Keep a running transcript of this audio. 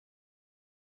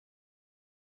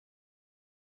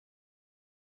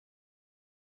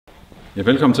Ja,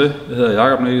 velkommen til. Jeg hedder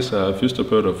Jakob Nees og er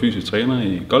fysioterapeut og fysisk træner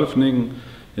i Golfklinikken.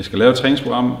 Jeg skal lave et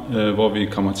træningsprogram, hvor vi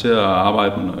kommer til at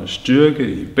arbejde med noget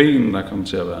styrke i benene, der kommer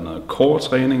til at være noget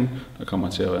core-træning, der kommer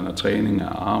til at være noget træning af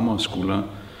arme og skuldre.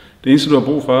 Det eneste, du har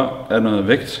brug for, er noget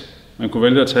vægt. Man kunne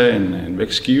vælge at tage en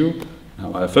vægtskive. Den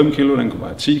kan veje 5 kg, den kunne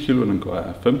veje 10 kg, den kunne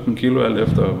veje 15 kg, alt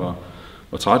efter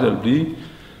hvor træt jeg vil blive.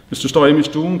 Hvis du står hjemme i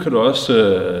stuen, kan du også,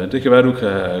 det kan være, at du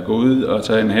kan gå ud og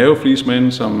tage en haveflis med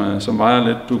ind, som vejer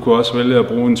lidt. Du kunne også vælge at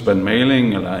bruge en spand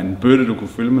maling eller en bøtte, du kunne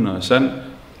fylde med noget sand.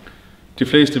 De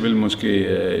fleste vil måske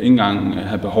ikke engang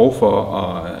have behov for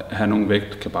at have nogen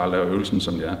vægt, kan bare lave øvelsen,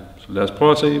 som det er. Så lad os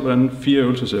prøve at se, hvordan 4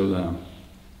 øvelser ser ud her.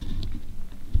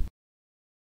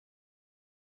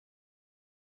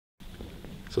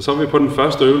 Så er vi på den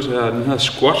første øvelse her, den her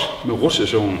squat med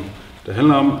rotation. Det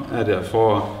handler om, at jeg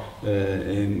får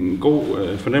en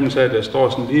god fornemmelse af, at jeg står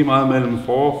sådan lige meget mellem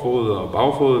forfod og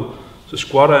bagfod. Så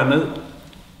squatter jeg ned,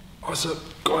 og så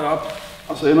går jeg op,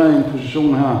 og så ender jeg i en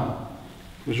position her.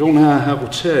 Positionen her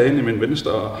roterer jeg ind i min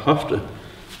venstre hofte,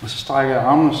 og så strækker jeg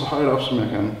armene så højt op, som jeg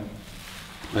kan.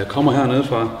 Og jeg kommer hernede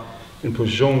fra en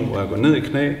position, hvor jeg går ned i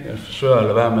knæ. Jeg forsøger at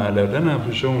lade være med at lave den her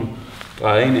position. Der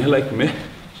er egentlig heller ikke med,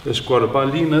 så jeg squatter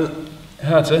bare lige ned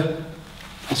hertil,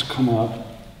 og så kommer jeg op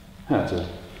hertil.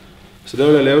 Så der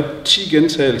vil jeg lave 10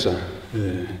 gentagelser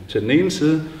til den ene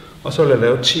side, og så vil jeg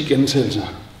lave 10 gentagelser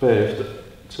bagefter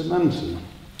til den anden side.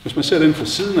 Hvis man ser den fra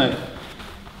siden af,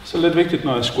 så er det lidt vigtigt,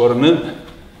 når jeg squatter ned,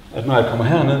 at når jeg kommer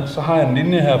herned, så har jeg en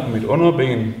linje her på mit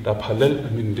underben, der er parallel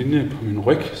med min linje på min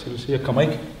ryg. Så det vil sige, at jeg kommer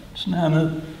ikke sådan her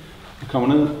ned. Jeg kommer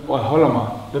ned, hvor jeg holder mig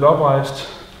lidt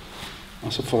oprejst,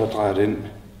 og så får jeg drejet ind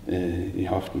i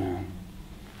hoften her.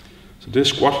 Så det er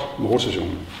squat med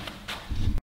rotation.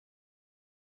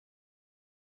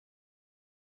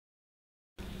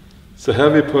 Så her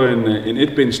er vi på en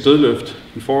etbens stødløft.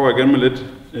 Den foregår igen med lidt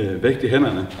vægt i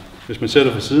hænderne. Hvis man ser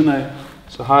det fra siden af,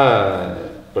 så har jeg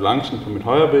balancen på mit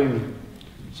højre ben.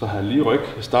 Så har jeg lige ryg.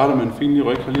 Jeg starter med en fin lige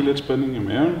ryg, har lige lidt spænding i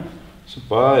maven. Så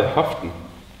bøjer jeg hoften,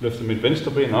 løfter mit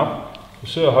venstre ben op,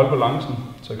 forsøger at holde balancen,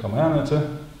 så jeg kommer herned til,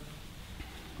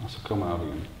 og så kommer jeg op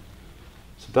igen.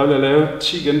 Så der vil jeg lave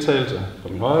 10 gentagelser på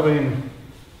mit højre ben.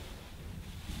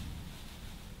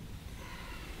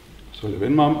 Så vil jeg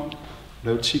vende mig om.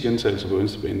 Lave 10 gentagelser på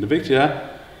venstre ben. Det vigtige er,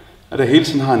 at jeg hele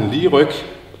tiden har en lige ryg,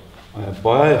 og jeg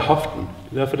bøjer i hoften.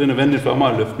 Det er derfor, det er nødvendigt for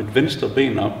mig at løfte mit venstre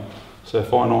ben op, så jeg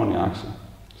får en ordentlig akse.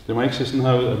 Så det må ikke se sådan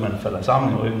her ud, at man falder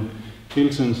sammen i ryggen. Hele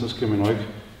tiden så skal min ryg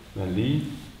være lige.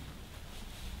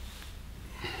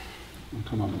 Og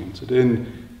kommer op igen. Så det er en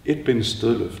etbens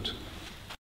stødløft.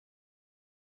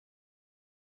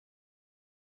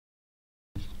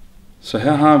 Så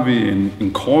her har vi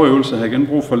en core-øvelse. Jeg har igen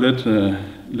brug for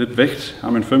lidt vægt. Jeg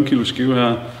har min 5 kg skive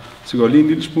her. Så går jeg lige en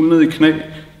lille smule ned i knæ.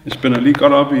 Jeg spænder lige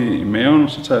godt op i maven,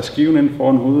 så tager jeg skiven ind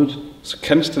foran hovedet. Så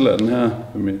kantstiller jeg den her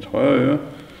med mit højre øre.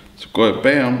 Så går jeg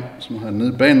bagom, så har jeg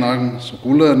ned bag nakken, så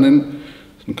ruller jeg den ind.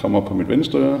 Så den kommer op på mit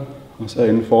venstre øre, og så er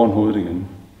jeg inde foran hovedet igen.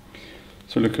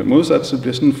 Så vil jeg køre modsat, så det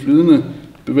bliver sådan en flydende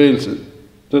bevægelse.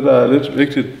 Det der er lidt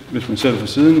vigtigt, hvis man ser det fra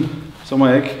siden, så må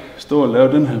jeg ikke stå og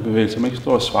lave den her bevægelse. Jeg må ikke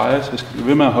stå og sveje, så jeg skal blive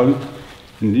ved med at holde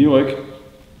en lige ryg.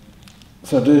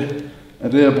 Så det er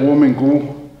det, jeg bruger min gode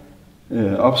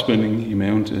opspænding i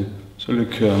maven til. Så vil jeg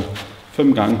køre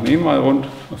 5 gange den ene vej rundt,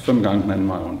 og 5 gange den anden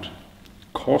vej rundt.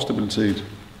 Core stabilitet.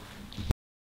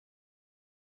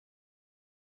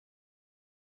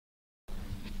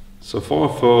 Så for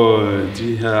at få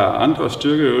de her andre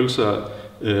styrkeøvelser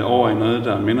over i noget,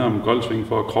 der minder om golfsving,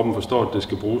 for at kroppen forstår, at det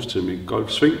skal bruges til mit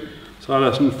golfsving, så er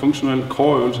der sådan en funktionel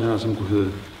core-øvelse her, som kunne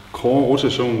hedde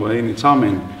core-rotation, hvor jeg egentlig tager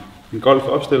min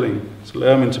golfopstilling, så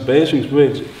laver jeg min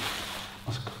tilbagesvingsbevægelse,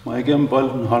 og så kommer jeg igennem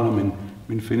bolden og holder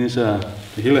min finish her.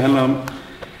 Det hele handler om,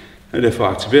 at jeg får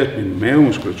aktiveret min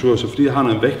mavemuskulatur, så fordi jeg har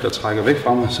noget vægt, der trækker væk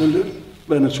fra mig, så vil det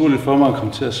være naturligt for mig at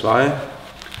komme til at sveje.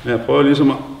 Men jeg prøver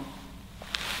ligesom at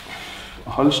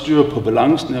holde styr på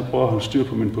balancen, jeg prøver at holde styr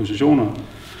på mine positioner.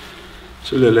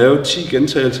 Så vil jeg lave 10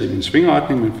 gentagelser i min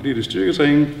svingretning, men fordi det er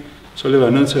styrketræning, så vil jeg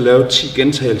være nødt til at lave 10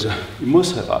 gentagelser i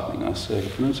modsat retning også. Så jeg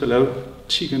kan få nødt til at lave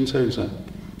 10 gentagelser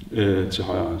til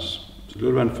højre også. Så det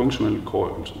vil være en funktionel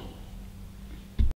core-øvelse.